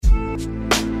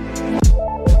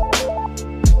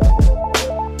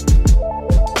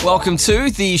Welcome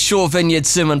to the Shore Vineyard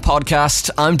Sermon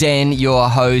Podcast. I'm Dan, your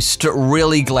host.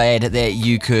 Really glad that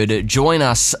you could join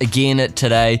us again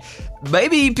today.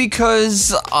 Maybe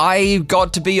because I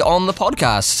got to be on the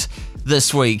podcast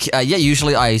this week.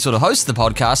 Usually I sort of host the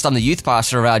podcast. I'm the youth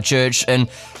pastor of our church, and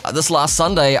this last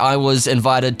Sunday I was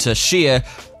invited to share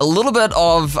a little bit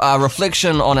of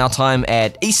reflection on our time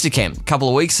at Easter Camp a couple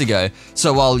of weeks ago.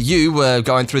 So while you were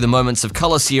going through the Moments of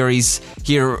Colour series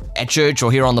here at church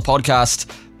or here on the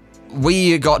podcast,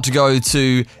 we got to go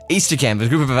to Easter Camp, a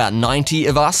group of about 90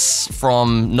 of us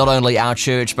from not only our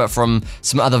church, but from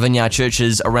some other vineyard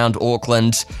churches around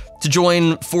Auckland, to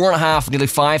join 4,500, nearly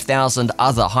 5,000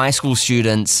 other high school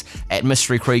students at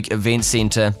Mystery Creek Event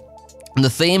Centre. And the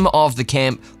theme of the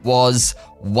camp was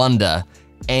wonder.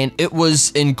 And it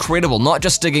was incredible, not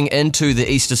just digging into the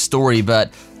Easter story,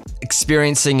 but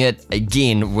experiencing it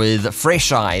again with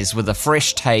fresh eyes, with a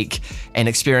fresh take, and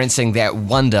experiencing that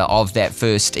wonder of that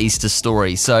first Easter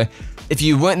story. So if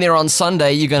you weren't there on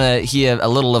Sunday, you're going to hear a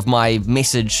little of my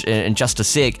message in just a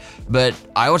sec, but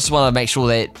I just want to make sure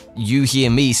that you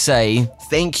hear me say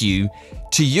thank you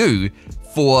to you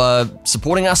for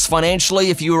supporting us financially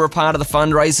if you were a part of the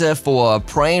fundraiser, for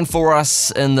praying for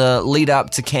us in the lead up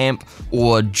to camp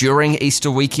or during Easter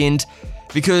weekend,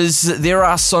 because there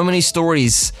are so many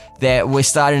stories that we're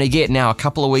starting to get now a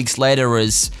couple of weeks later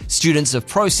as students have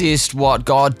processed what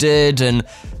God did and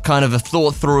kind of have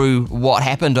thought through what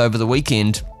happened over the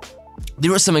weekend.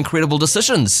 There are some incredible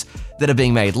decisions that are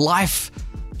being made. Life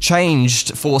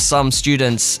changed for some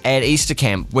students at Easter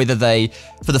Camp, whether they,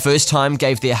 for the first time,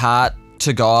 gave their heart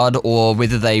to God or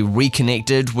whether they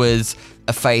reconnected with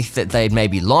a faith that they'd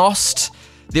maybe lost.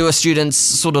 There were students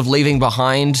sort of leaving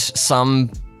behind some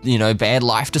bad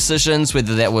life decisions,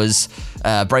 whether that was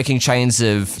breaking chains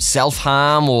of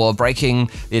self-harm or breaking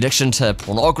the addiction to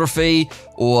pornography,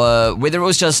 or whether it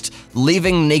was just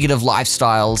leaving negative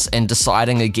lifestyles and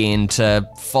deciding again to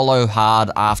follow hard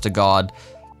after God.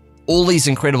 All these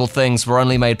incredible things were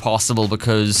only made possible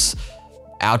because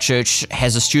our church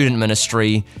has a student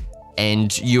ministry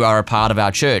and you are a part of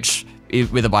our church,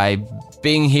 whether by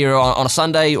being here on a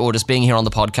Sunday or just being here on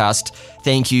the podcast.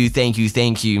 Thank you, thank you,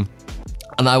 thank you.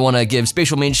 And I want to give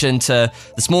special mention to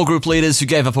the small group leaders who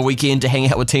gave up a weekend to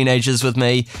hang out with teenagers with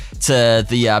me, to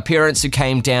the parents who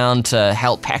came down to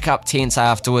help pack up tents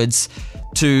afterwards,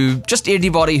 to just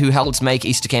anybody who helped make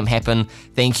Easter Camp happen.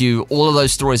 Thank you. All of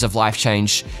those stories of life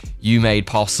change you made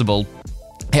possible.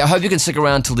 Hey, I hope you can stick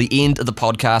around till the end of the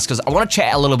podcast because I want to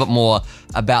chat a little bit more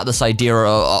about this idea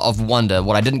of wonder,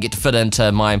 what I didn't get to fit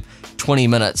into my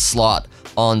 20-minute slot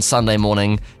on Sunday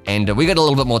morning, and we got a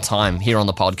little bit more time here on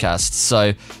the podcast.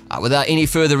 So without any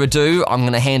further ado, I'm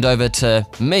going to hand over to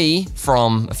me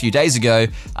from a few days ago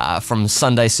from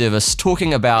Sunday service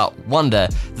talking about wonder,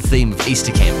 the theme of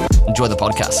Easter Camp. Enjoy the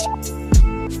podcast.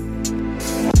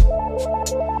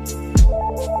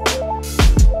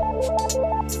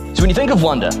 So when you think of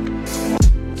wonder,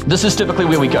 this is typically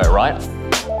where we go, right?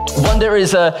 Wonder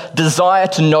is a desire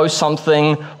to know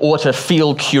something or to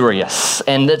feel curious,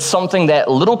 and it's something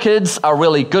that little kids are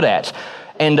really good at.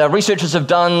 And researchers have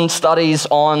done studies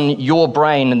on your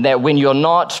brain, and that when you're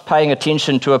not paying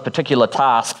attention to a particular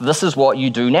task, this is what you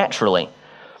do naturally.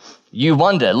 You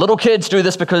wonder. Little kids do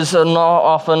this because not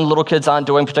often little kids aren't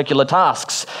doing particular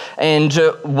tasks. And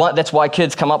that's why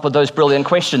kids come up with those brilliant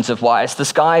questions of why is the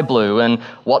sky blue and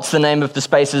what's the name of the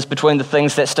spaces between the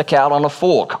things that stick out on a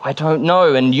fork? I don't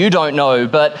know, and you don't know,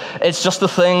 but it's just the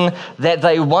thing that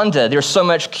they wonder. There's so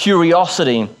much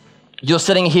curiosity. You're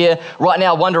sitting here right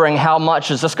now wondering how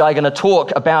much is this guy going to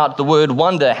talk about the word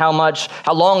wonder? How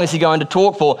long is he going to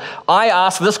talk for? I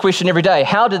ask this question every day.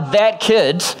 How did that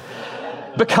kid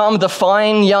become the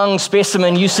fine young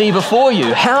specimen you see before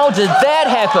you? How did that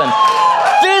happen?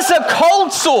 There's a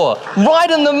cold sore right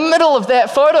in the middle of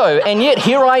that photo, and yet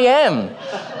here I am.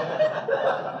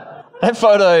 That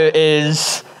photo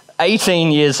is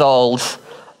 18 years old.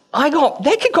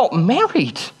 That kid got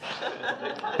married.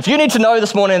 If you need to know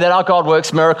this morning that our God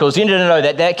works miracles, you need to know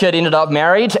that that kid ended up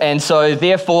married, and so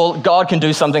therefore God can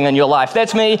do something in your life.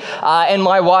 That's me and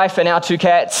my wife and our two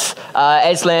cats,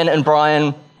 Aslan and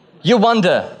Brian. You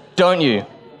wonder, don't you?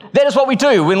 That is what we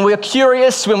do. When we're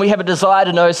curious, when we have a desire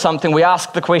to know something, we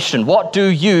ask the question, what do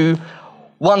you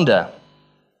wonder?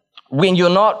 When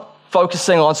you're not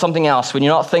focusing on something else, when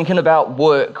you're not thinking about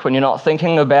work, when you're not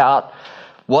thinking about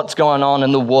what's going on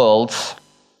in the world,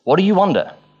 what do you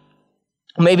wonder?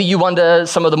 Maybe you wonder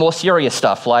some of the more serious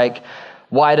stuff, like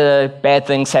why do bad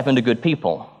things happen to good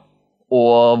people?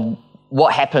 Or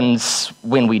what happens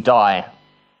when we die?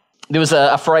 There was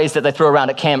a phrase that they threw around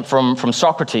at camp from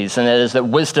Socrates, and that is that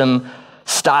wisdom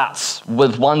starts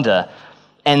with wonder.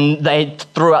 And they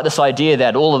threw out this idea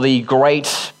that all of the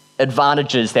great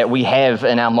advantages that we have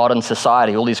in our modern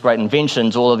society, all these great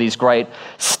inventions, all of these great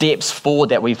steps forward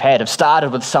that we've had, have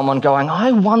started with someone going,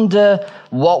 I wonder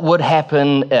what would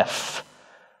happen if,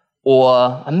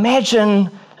 or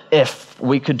imagine if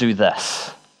we could do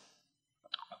this.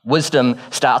 Wisdom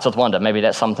starts with wonder. Maybe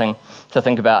that's something to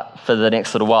think about for the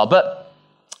next little while. But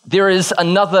there is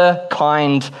another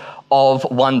kind of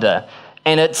wonder,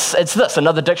 and it's this,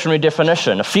 another dictionary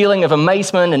definition: a feeling of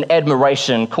amazement and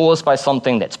admiration caused by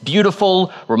something that's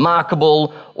beautiful,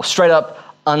 remarkable, or straight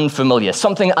up unfamiliar,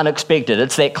 something unexpected.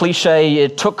 It's that cliche,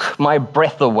 it took my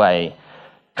breath away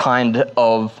kind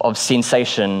of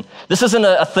sensation. This isn't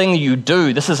a thing you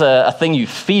do, this is a thing you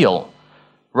feel,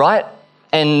 right?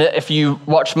 And if you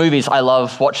watch movies, I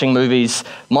love watching movies.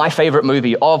 My favorite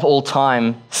movie of all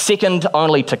time, second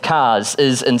only to Cars,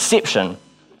 is Inception.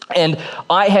 And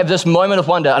I have this moment of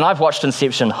wonder, and I've watched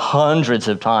Inception hundreds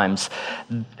of times.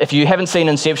 If you haven't seen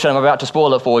Inception, I'm about to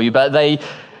spoil it for you, but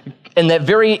in that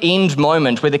very end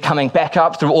moment where they're coming back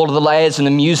up through all of the layers and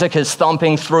the music is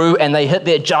thumping through and they hit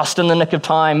there just in the nick of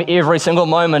time every single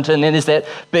moment, and then there's that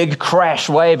big crash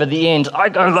wave at the end, I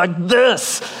go like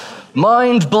this.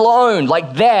 Mind blown.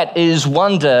 Like, that is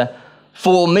wonder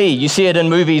for me. You see it in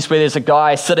movies where there's a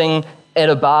guy sitting at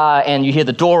a bar and you hear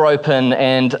the door open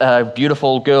and a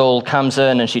beautiful girl comes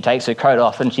in and she takes her coat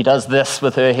off and she does this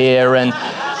with her hair, and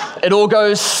it all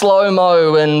goes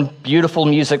slow-mo and beautiful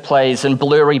music plays and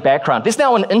blurry background. There's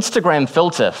now an Instagram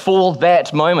filter for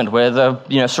that moment where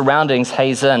the surroundings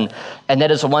haze in, and that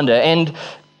is a wonder. And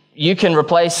you can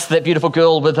replace that beautiful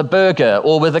girl with a burger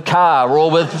or with a car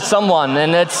or with someone,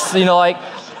 and it's, like,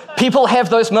 people have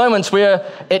those moments where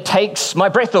it takes my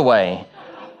breath away.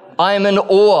 I'm in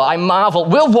awe, I marvel.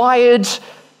 We're wired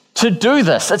to do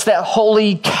this. It's that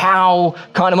holy cow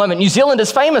kind of moment. New Zealand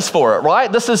is famous for it,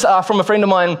 right? This is from a friend of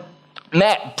mine,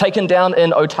 Matt, taken down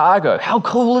in Otago. How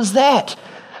cool is that?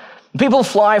 People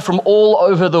fly from all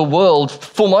over the world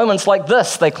for moments like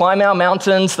this. They climb our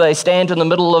mountains, they stand in the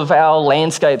middle of our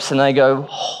landscapes, and they go,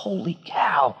 holy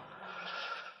cow,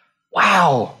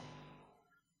 wow,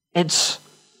 it's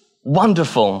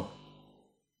wonderful.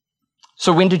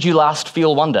 So when did you last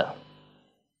feel wonder?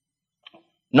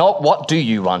 Not what do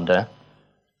you wonder?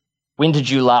 When did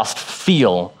you last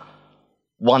feel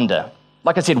wonder?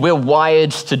 Like I said, we're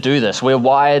wired to do this. We're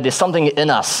wired, there's something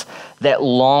in us that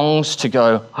longs to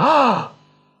go,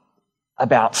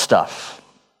 about stuff.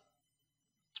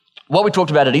 What we talked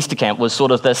about at Easter camp was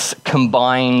sort of this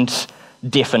combined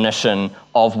definition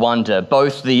of wonder,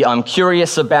 both the I'm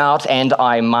curious about and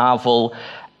I marvel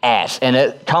at. And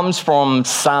it comes from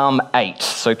Psalm 8.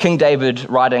 So King David,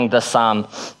 writing this psalm,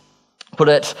 put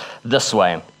it this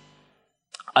way: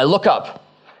 I look up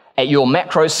at your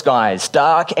macro skies,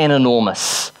 dark and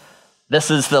enormous. This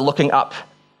is the looking up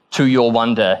to your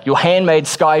wonder. Your handmade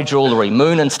sky jewelry,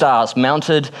 moon and stars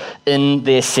mounted in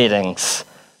their settings.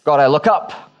 God, I look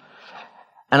up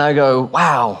and I go,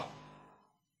 wow,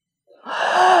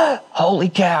 holy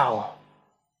cow.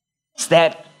 It's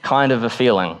that kind of a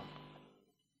feeling.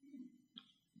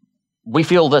 We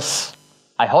feel this,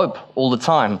 I hope, all the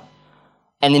time.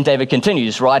 And then David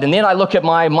continues, right? And then I look at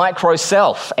my micro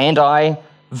self and I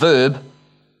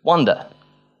wonder.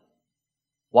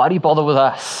 Why do you bother with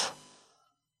us?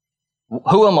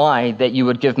 Who am I that you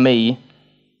would give me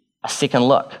a second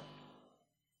look?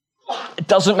 It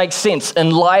doesn't make sense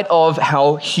in light of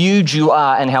how huge you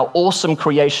are and how awesome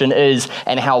creation is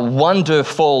and how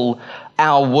wonderful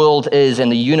our world is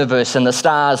and the universe and the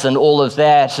stars and all of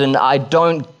that. And I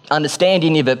don't understand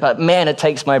any of it, but man, it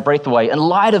takes my breath away. In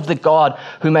light of the God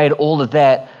who made all of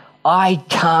that, I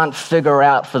can't figure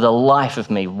out for the life of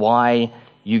me why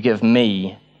you give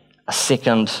me a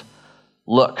second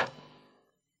look.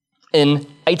 In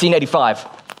 1885,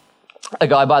 a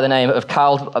guy by the name of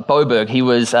Carl Boberg, he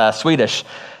was Swedish,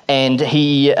 and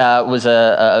he was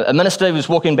a minister who was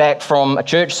walking back from a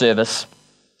church service,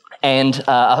 and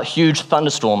a huge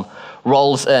thunderstorm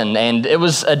rolls in, and it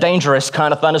was a dangerous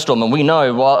kind of thunderstorm, and we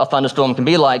know what a thunderstorm can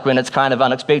be like when it's kind of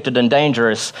unexpected and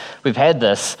dangerous. We've had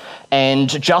this, and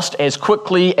just as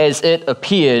quickly as it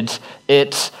appeared,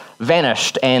 it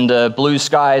vanished, and the blue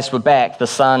skies were back, the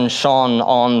sun shone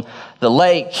on the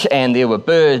lake, and there were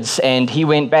birds, and he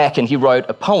went back and he wrote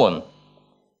a poem.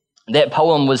 That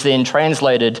poem was then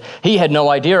translated, he had no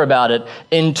idea about it,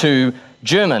 into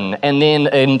German, and then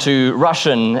into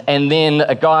Russian, and then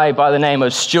a guy by the name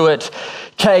of Stuart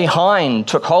K. Hine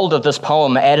took hold of this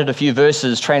poem, added a few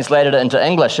verses, translated it into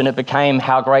English, and it became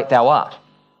How Great Thou Art.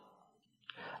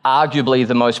 arguably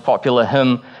the most popular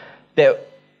hymn that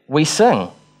we sing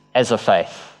as a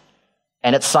faith.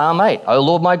 And it's Psalm 8, O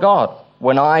Lord my God,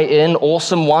 when I in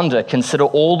awesome wonder consider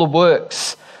all the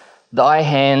works thy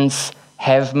hands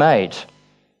have made.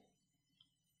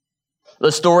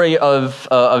 The story of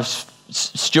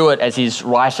Stuart, as he's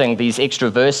writing these extra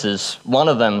verses, one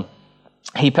of them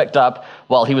he picked up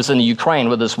while he was in the Ukraine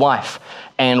with his wife.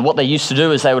 And what they used to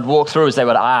do is they would walk through, as they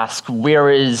would ask, where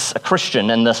is a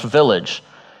Christian in this village?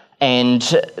 And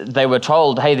they were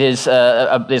told, hey, there's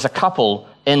a couple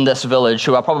in this village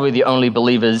who are probably the only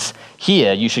believers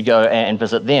here. You should go and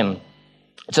visit them.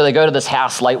 So they go to this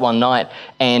house late one night,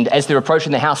 and as they're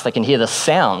approaching the house, they can hear the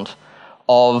sound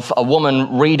of a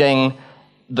woman reading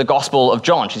the Gospel of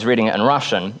John. She's reading it in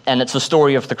Russian, and it's the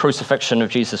story of the crucifixion of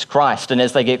Jesus Christ. And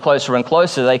as they get closer and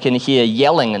closer, they can hear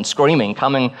yelling and screaming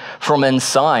coming from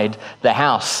inside the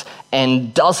house.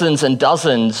 And dozens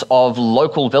of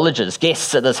local villagers,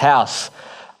 guests at this house,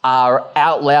 are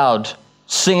out loud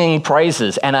singing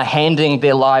praises and are handing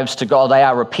their lives to God. They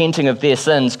are repenting of their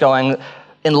sins, going,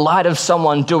 in light of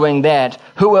someone doing that,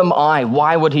 who am I?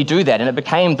 Why would he do that? And it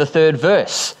became the third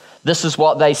verse. This is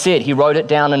what they said. He wrote it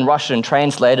down in Russian,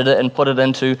 translated it, and put it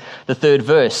into the third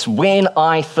verse. When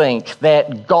I think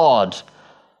that God,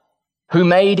 who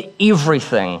made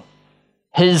everything,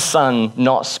 his son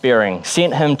not sparing,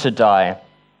 sent him to die,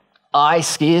 I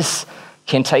scarce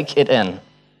can take it in.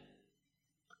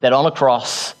 That on a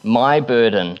cross, my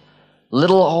burden,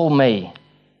 little old me,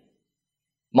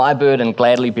 my burden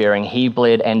gladly bearing, he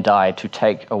bled and died to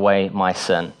take away my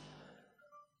sin.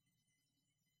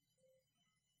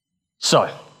 So,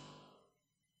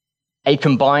 a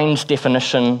combined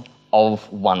definition of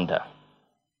wonder.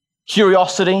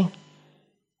 Curiosity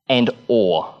and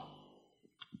awe.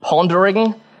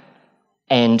 Pondering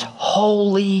and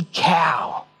holy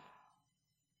cow.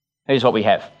 Here's what we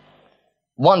have.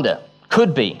 Wonder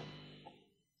could be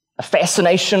a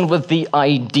fascination with the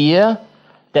idea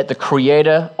that the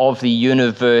creator of the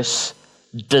universe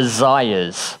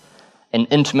desires an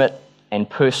intimate and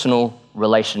personal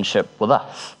relationship with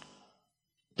us.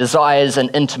 Desires an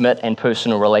intimate and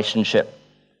personal relationship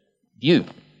with you.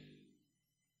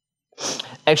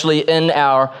 Actually, in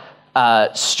our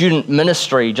student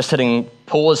ministry, just hitting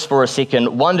pause for a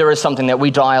second, wonder is something that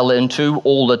we dial into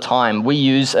all the time. We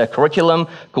use a curriculum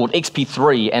called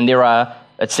XP3, and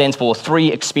it stands for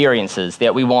 3 experiences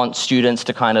that we want students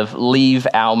to kind of leave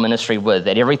our ministry with.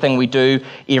 That everything we do,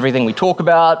 everything we talk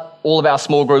about, all of our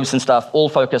small groups and stuff, all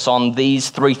focus on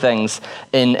these 3 things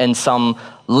in some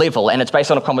level. And it's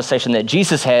based on a conversation that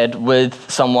Jesus had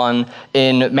with someone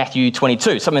in Matthew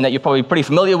 22. Something that you're probably pretty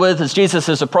familiar with as Jesus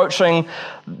is approaching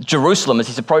Jerusalem, as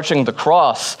he's approaching the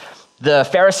cross. The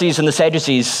Pharisees and the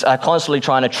Sadducees are constantly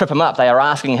trying to trip him up. They are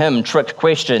asking him trick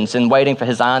questions and waiting for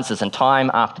his answers. And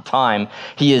time after time,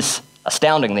 he is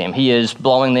astounding them. He is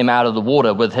blowing them out of the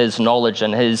water with his knowledge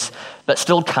and his, but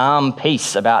still calm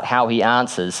peace about how he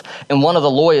answers. And one of the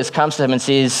lawyers comes to him and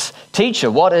says, "Teacher,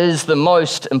 what is the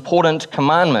most important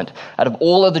commandment? Out of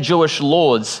all of the Jewish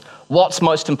laws, what's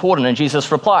most important?" And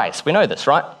Jesus replies, we know this,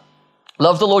 right?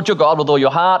 Love the Lord your God with all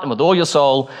your heart and with all your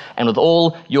soul and with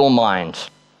all your mind.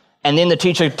 And then the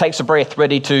lawyer takes a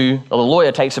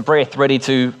breath, ready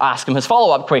to ask him his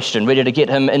follow-up question, ready to get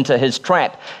him into his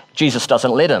trap. Jesus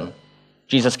doesn't let him.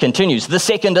 Jesus continues, the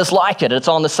second is like it. It's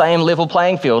on the same level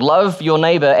playing field. Love your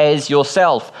neighbor as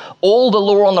yourself. All the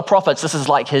law and the prophets, this is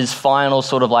like his final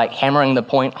sort of like hammering the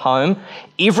point home.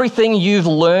 Everything you've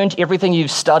learned, everything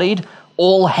you've studied,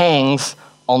 all hangs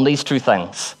on these 2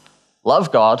 things.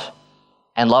 Love God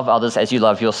and love others as you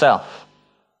love yourself.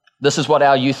 This is what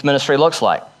our youth ministry looks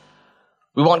like.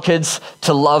 We want kids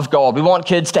to love God. We want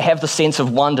kids to have the sense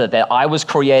of wonder that I was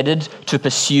created to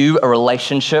pursue a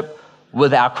relationship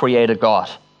with our Creator God.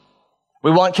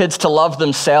 We want kids to love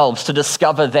themselves, to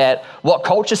discover that what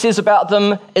culture says about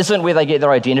them isn't where they get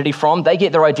their identity from. They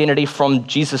get their identity from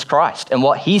Jesus Christ and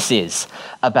what he says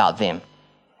about them.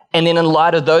 And then in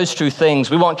light of those 2 things,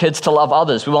 we want kids to love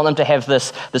others. We want them to have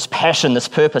this passion, this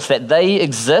purpose, that they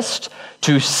exist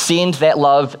to send that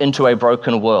love into a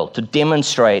broken world, to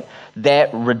demonstrate that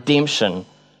redemption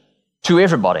to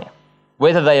everybody,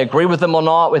 whether they agree with them or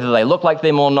not, whether they look like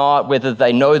them or not, whether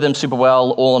they know them super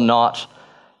well or not.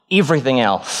 Everything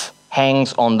else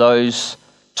hangs on those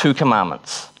 2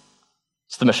 commandments.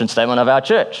 It's the mission statement of our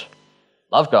church.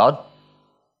 Love God,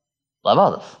 love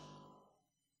others.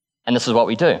 And this is what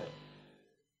we do.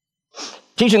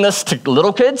 Teaching this to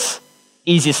little kids,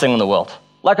 easiest thing in the world.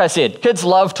 Like I said, kids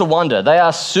love to wonder. They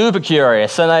are super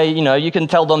curious, and you can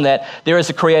tell them that there is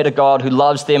a creator God who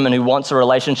loves them and who wants a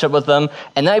relationship with them,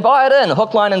 and they buy it in,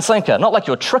 hook, line, and sinker. Not like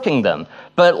you're tricking them,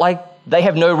 but like they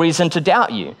have no reason to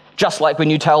doubt you. Just like when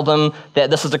you tell them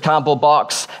that this is a cardboard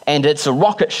box and it's a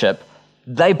rocket ship,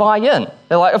 they buy in.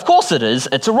 They're like, of course it is,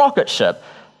 it's a rocket ship.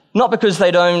 Not because they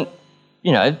don't,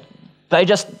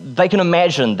 they can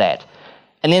imagine that.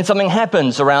 And then something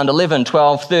happens around 11,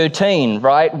 12, 13,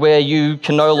 right, where you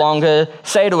can no longer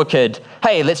say to a kid,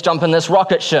 hey, let's jump in this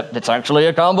rocket ship that's actually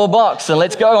a cardboard box and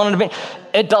let's go on an adventure.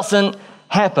 It doesn't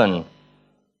happen.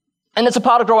 And it's a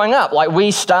part of growing up. Like,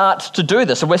 we start to do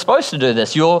this, and we're supposed to do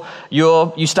this. You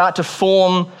start to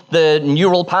form the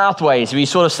neural pathways, where you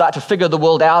sort of start to figure the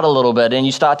world out a little bit, and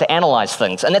you start to analyze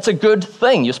things. And that's a good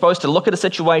thing. You're supposed to look at a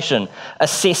situation,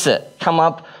 assess it, come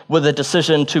up with a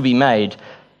decision to be made.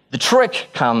 The trick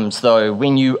comes, though,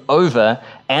 when you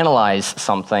over-analyze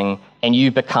something and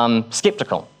you become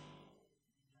skeptical.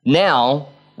 Now,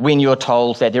 when you're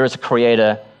told that there is a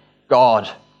creator, God,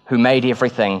 who made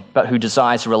everything, but who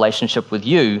desires a relationship with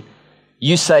you,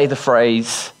 you say the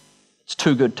phrase, it's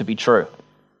too good to be true.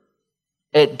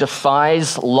 It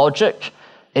defies logic.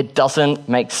 It doesn't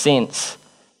make sense.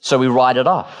 So we write it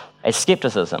off as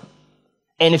skepticism.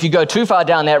 And if you go too far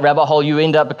down that rabbit hole, you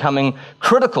end up becoming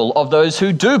critical of those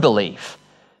who do believe.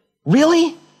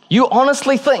 Really? You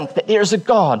honestly think that there is a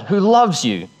God who loves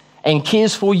you and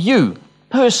cares for you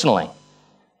personally?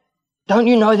 Don't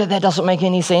you know that that doesn't make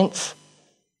any sense?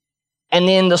 And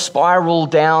then the spiral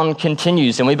down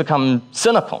continues and we become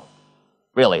cynical.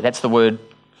 Really, that's the word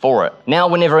for it. Now,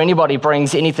 whenever anybody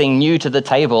brings anything new to the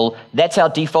table, that's our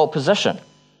default position.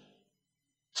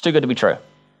 It's too good to be true.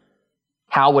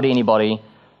 How would anybody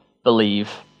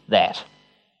believe that?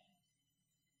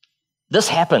 This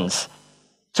happens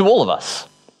to all of us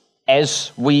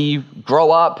as we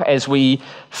grow up, as we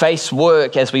face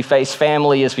work, as we face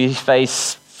family, as we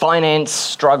face finance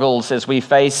struggles, as we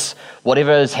face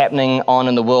whatever is happening on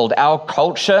in the world. Our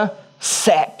culture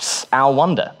saps our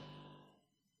wonder.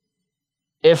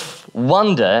 If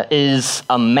wonder is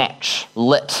a match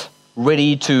lit,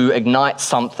 ready to ignite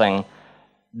something,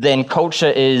 then culture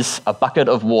is a bucket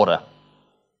of water,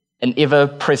 an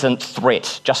ever-present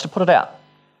threat, just to put it out.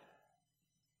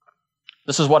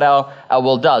 This is what our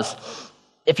world does.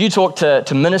 If you talk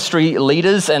to ministry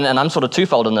leaders, and I'm sort of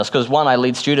twofold in this, because one, I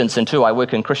lead students, and two, I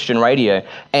work in Christian radio,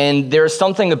 and there is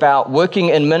something about working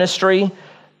in ministry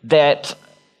that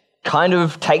kind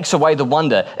of takes away the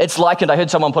wonder. It's likened, I heard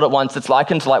someone put it once, it's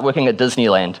likened to like working at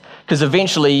Disneyland, because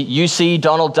eventually you see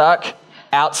Donald Duck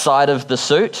outside of the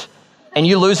suit, and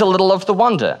you lose a little of the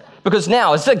wonder. Because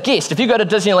now, as a guest, if you go to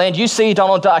Disneyland, you see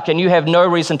Donald Duck, and you have no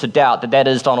reason to doubt that that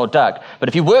is Donald Duck. But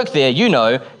if you work there, you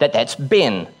know that that's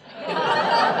Ben.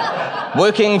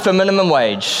 Working for minimum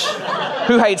wage,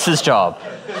 who hates his job.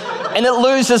 And it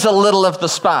loses a little of the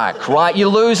spark, right? You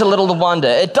lose a little of the wonder.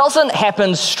 It doesn't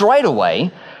happen straight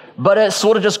away, but it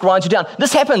sort of just grinds you down.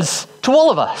 This happens to all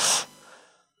of us.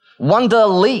 Wonder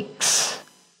leaks.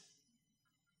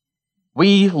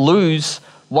 We lose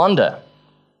wonder.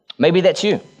 Maybe that's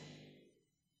you.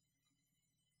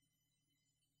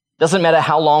 Doesn't matter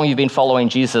how long you've been following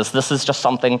Jesus, this is just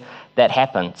something that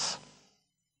happens.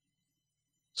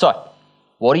 So,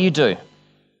 what do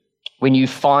when you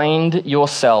find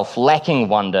yourself lacking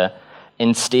wonder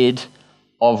instead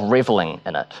of reveling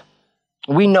in it?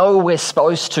 We know we're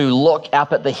supposed to look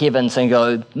up at the heavens and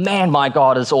go, man, my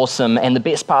God is awesome. And the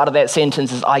best part of that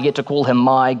sentence is I get to call him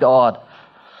my God.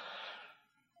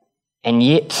 And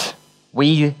yet,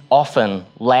 we often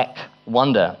lack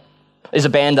wonder. There's a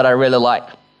band that I really like.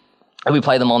 We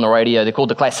play them on the radio. They're called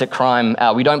The Classic Crime.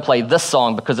 We don't play this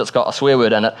song because it's got a swear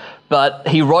word in it, but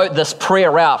he wrote this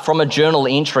prayer out from a journal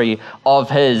entry of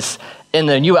his in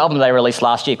the new album they released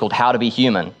last year called How to Be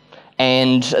Human.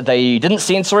 And they didn't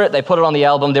censor it. They put it on the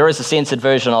album. There is a censored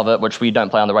version of it, which we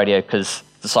don't play on the radio because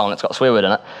it's a song that's got a swear word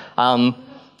in it.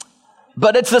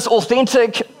 But it's this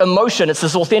authentic emotion. It's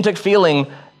this authentic feeling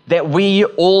that we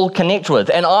all connect with,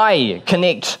 and I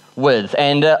connect with.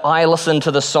 And I listen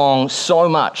to the song so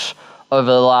much over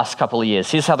the last couple of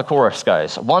years. Here's how the chorus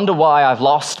goes. Wonder why I've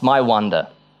lost my wonder.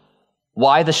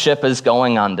 Why the ship is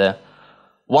going under.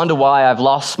 Wonder why I've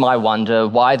lost my wonder.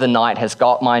 Why the night has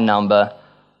got my number.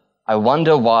 I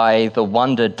wonder why the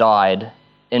wonder died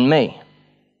in me.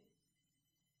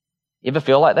 You ever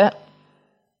feel like that?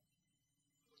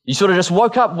 You sort of just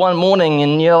woke up one morning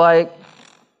and you're like,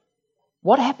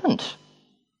 what happened?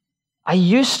 I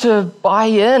used to buy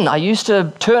in. I used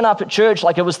to turn up at church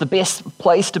like it was the best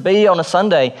place to be on a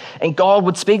Sunday, and God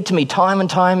would speak to me time and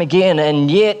time again, and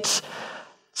yet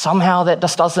somehow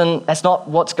that's not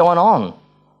what's going on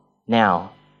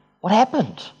now. What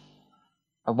happened?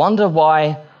 I wonder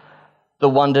why the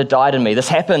wonder died in me. This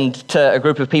happened to a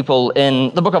group of people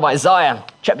in the book of Isaiah,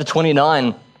 chapter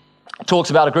 29. talks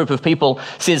about a group of people,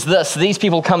 says this: these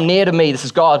people come near to me, this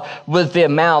is God, with their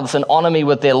mouths and honor me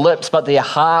with their lips, but their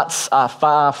hearts are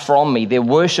far from me. Their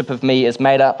worship of me is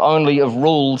made up only of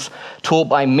rules taught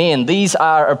by men. These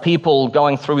are a people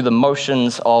going through the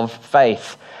motions of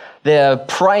faith. They're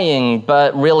praying,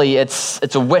 but really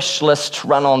it's a wish list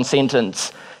run-on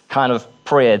sentence kind of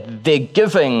prayer. They're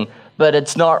giving, but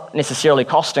it's not necessarily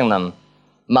costing them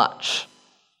much.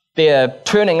 They're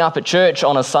turning up at church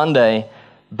on a Sunday,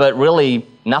 but really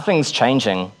nothing's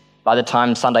changing by the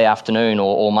time Sunday afternoon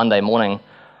or Monday morning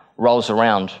rolls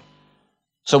around.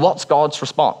 So what's God's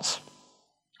response?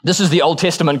 This is the Old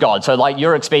Testament God. So like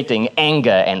you're expecting anger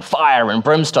and fire and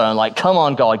brimstone, like, come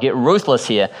on, God, get ruthless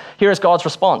here. Here is God's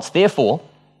response. Therefore,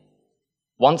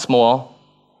 once more,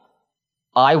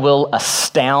 I will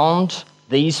astound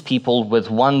these people with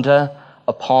wonder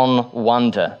upon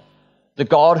wonder. The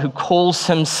God who calls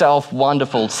himself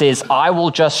wonderful says, I will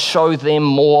just show them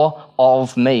more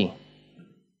of me.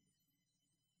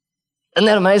 Isn't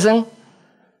that amazing?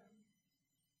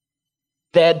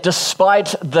 That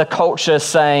despite the culture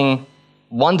saying,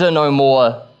 wonder no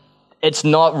more, it's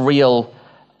not real,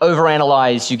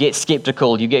 overanalyze, you get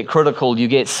skeptical, you get critical, you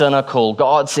get cynical,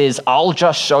 God says, I'll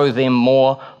just show them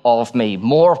more of me,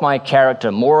 more of my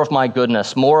character, more of my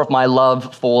goodness, more of my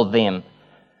love for them.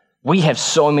 We have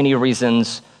so many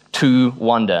reasons to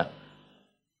wonder.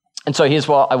 And so here's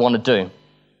what I want to do.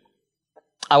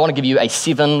 I want to give you a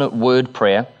 7-word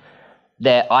prayer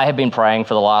that I have been praying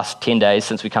for the last 10 days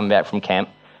since we come back from camp,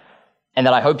 and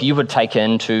that I hope you would take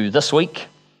into this week,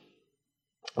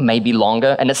 maybe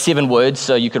longer. And it's 7 words,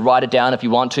 so you could write it down if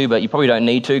you want to, but you probably don't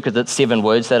need to because it's 7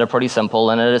 words that are pretty simple,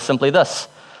 and it is simply this: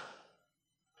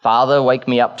 Father, wake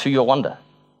me up to your wonder.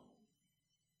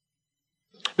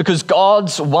 Because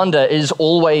God's wonder is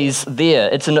always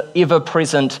there. It's an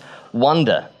ever-present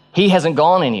wonder. He hasn't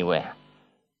gone anywhere.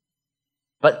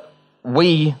 But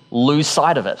we lose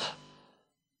sight of it.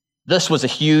 This was a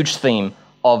huge theme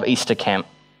of Easter camp,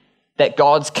 that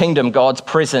God's kingdom, God's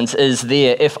presence is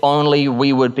there if only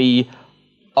we would be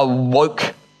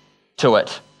awoke to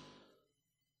it.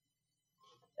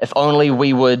 If only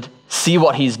we would see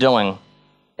what he's doing.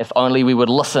 If only we would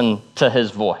listen to his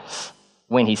voice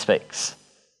when he speaks.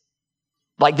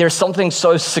 Like there's something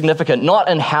so significant, not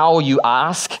in how you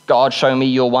ask, God, show me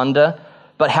your wonder,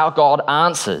 but how God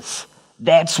answers.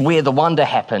 That's where the wonder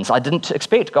happens. I didn't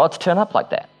expect God to turn up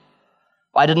like that.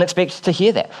 I didn't expect to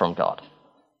hear that from God.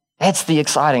 That's the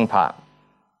exciting part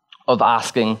of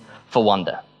asking for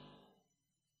wonder.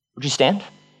 Would you stand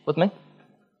with me?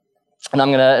 And I'm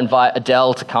going to invite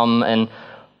Adele to come and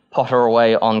potter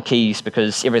away on keys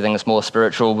because everything is more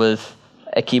spiritual with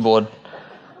a keyboard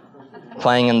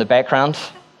playing in the background.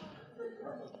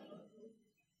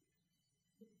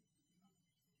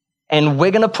 And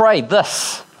we're going to pray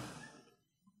this,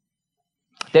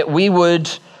 that we would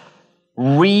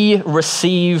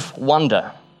receive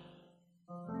wonder.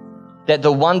 That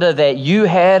the wonder that you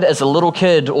had as a little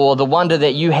kid, or the wonder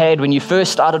that you had when you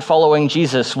first started following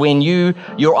Jesus, when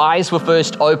your eyes were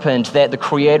first opened, that the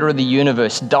creator of the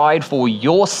universe died for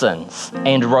your sins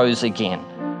and rose again.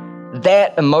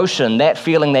 That emotion, that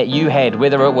feeling that you had,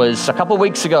 whether it was a couple of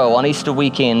weeks ago on Easter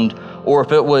weekend, or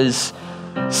if it was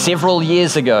several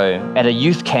years ago at a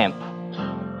youth camp,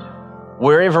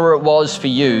 wherever it was for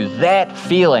you, that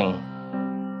feeling,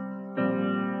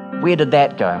 where did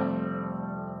that go?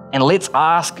 And let's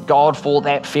ask God for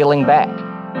that feeling back.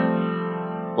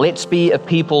 Let's be a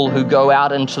people who go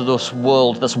out into this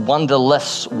world, this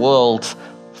wonderless world,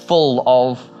 full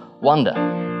of wonder.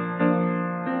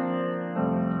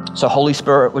 So Holy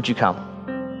Spirit, would you come?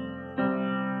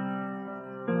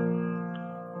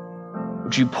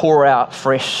 Would you pour out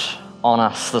fresh on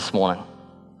us this morning?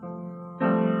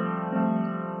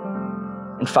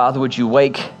 And Father, would you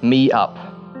wake me up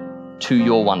to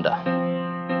your wonder?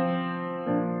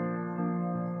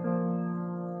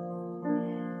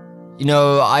 You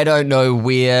know, I don't know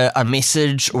where a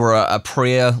message or a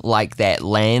prayer like that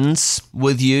lands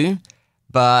with you,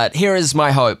 but here is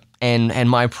my hope and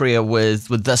my prayer with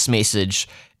this message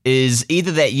is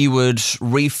either that you would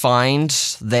re-find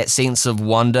that sense of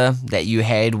wonder that you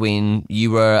had when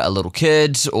you were a little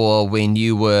kid or when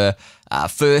you were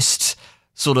first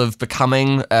sort of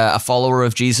becoming a follower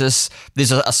of Jesus.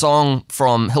 There's a song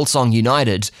from Hillsong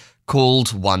United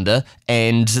called Wonder,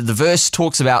 and the verse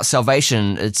talks about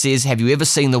salvation. It says, have you ever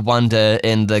seen the wonder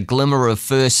in the glimmer of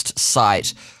first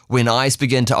sight when eyes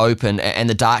begin to open and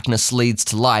the darkness leads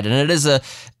to light? And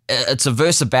it's a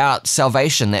verse about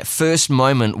salvation, that first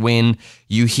moment when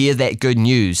you hear that good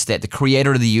news that the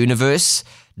creator of the universe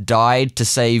died to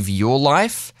save your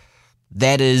life.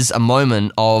 That is a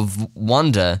moment of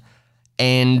wonder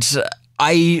And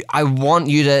I want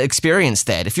you to experience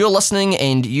that. If you're listening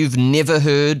and you've never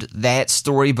heard that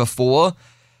story before,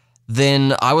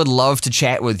 then I would love to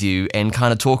chat with you and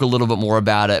kind of talk a little bit more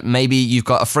about it. Maybe you've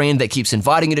got a friend that keeps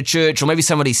inviting you to church, or maybe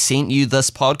somebody sent you this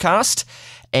podcast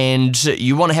and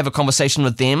you want to have a conversation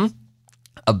with them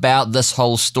about this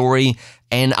whole story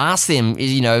and ask them,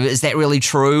 is that really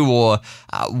true, or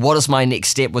what is my next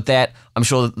step with that? I'm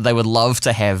sure they would love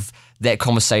to have that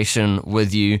conversation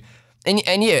with you. And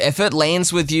yeah, if it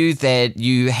lands with you that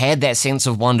you had that sense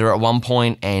of wonder at one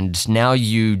point and now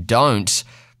you don't,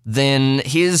 then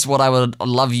here's what I would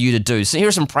love you to do. So here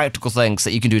are some practical things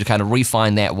that you can do to kind of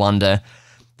refine that wonder.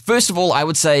 First of all, I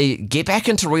would say get back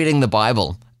into reading the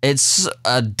Bible. It's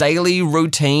a daily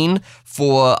routine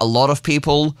for a lot of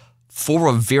people for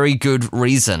a very good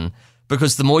reason,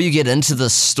 because the more you get into the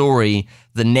story,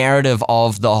 the narrative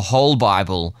of the whole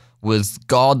Bible with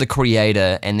God the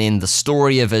Creator, and then the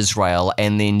story of Israel,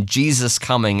 and then Jesus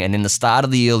coming, and then the start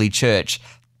of the early church,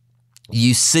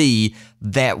 you see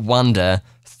that wonder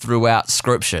throughout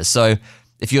Scripture. So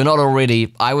if you're not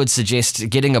already, I would suggest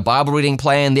getting a Bible reading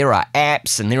plan. There are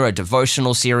apps and there are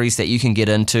devotional series that you can get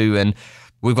into, and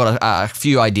we've got a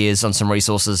few ideas on some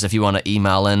resources if you want to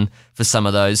email in for some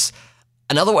of those.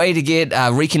 Another way to get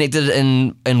reconnected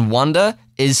in wonder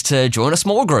is to join a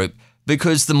small group,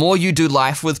 because the more you do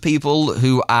life with people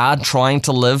who are trying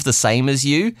to live the same as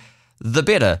you, the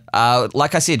better.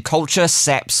 Like I said, culture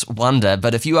saps wonder,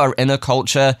 but if you are in a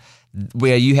culture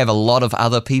where you have a lot of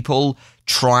other people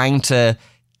trying to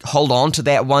hold on to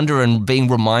that wonder and being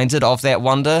reminded of that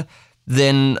wonder,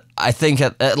 then I think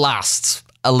it lasts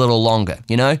a little longer,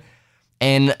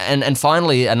 And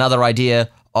finally, another idea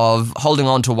of holding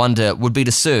on to wonder would be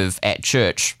to serve at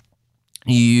church.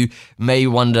 You may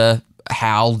wonder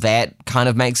how that kind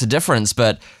of makes a difference,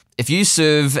 but if you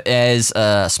serve as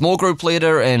a small group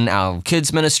leader in our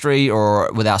kids ministry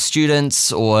or with our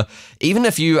students, or even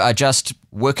if you are just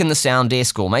working the sound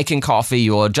desk or making coffee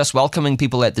or just welcoming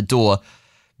people at the door,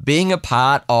 being a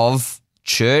part of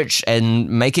church and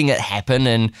making it happen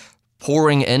and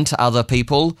pouring into other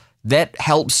people, that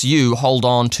helps you hold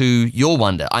on to your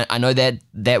wonder. I know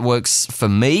that works for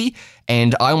me,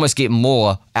 and I almost get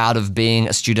more out of being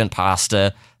a student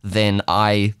pastor than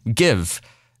I give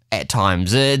at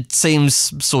times. It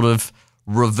seems sort of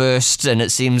reversed, and it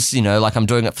seems, like I'm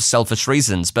doing it for selfish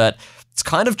reasons, but it's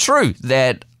kind of true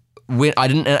that when I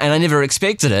didn't, and I never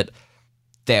expected it,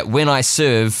 that when I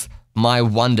serve, my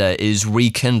wonder is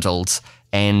rekindled,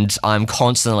 and I'm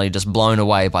constantly just blown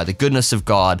away by the goodness of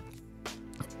God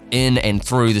in and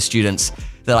through the students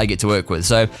that I get to work with.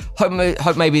 So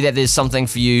hope maybe that there's something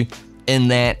for you in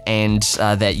that, and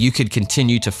that you could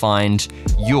continue to find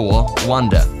your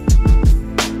wonder.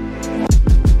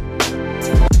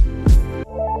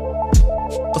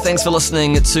 Well, thanks for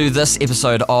listening to this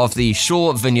episode of the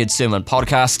Shore Vineyard Sermon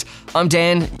Podcast. I'm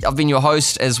Dan. I've been your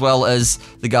host, as well as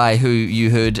the guy who you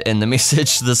heard in the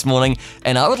message this morning.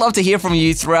 And I would love to hear from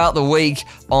you throughout the week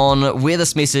on where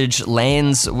this message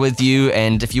lands with you.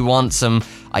 And if you want some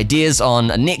ideas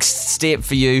on a next step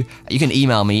for you, you can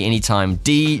email me anytime,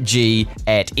 dg@svc.org.nz,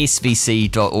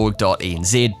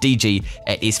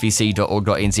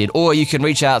 dg@svc.org.nz, or you can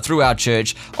reach out through our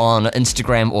church on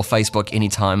Instagram or Facebook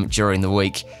anytime during the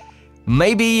week.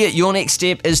 Maybe your next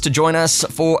step is to join us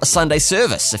for a Sunday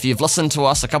service. If you've listened to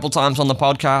us a couple times on the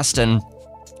podcast and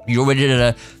you're ready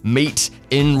to meet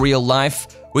in real life,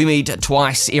 we meet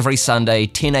twice every Sunday,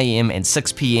 10 a.m. and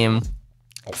 6 p.m.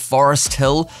 Forest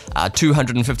Hill,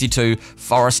 252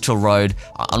 Forest Hill Road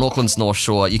on Auckland's North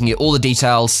Shore. You can get all the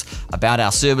details about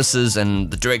our services and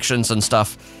the directions and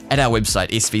stuff at our website,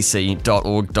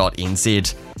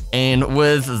 svc.org.nz. And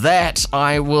with that,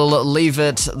 I will leave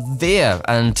it there.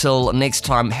 Until next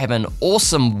time, have an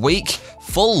awesome week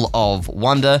full of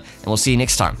wonder, and we'll see you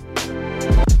next time.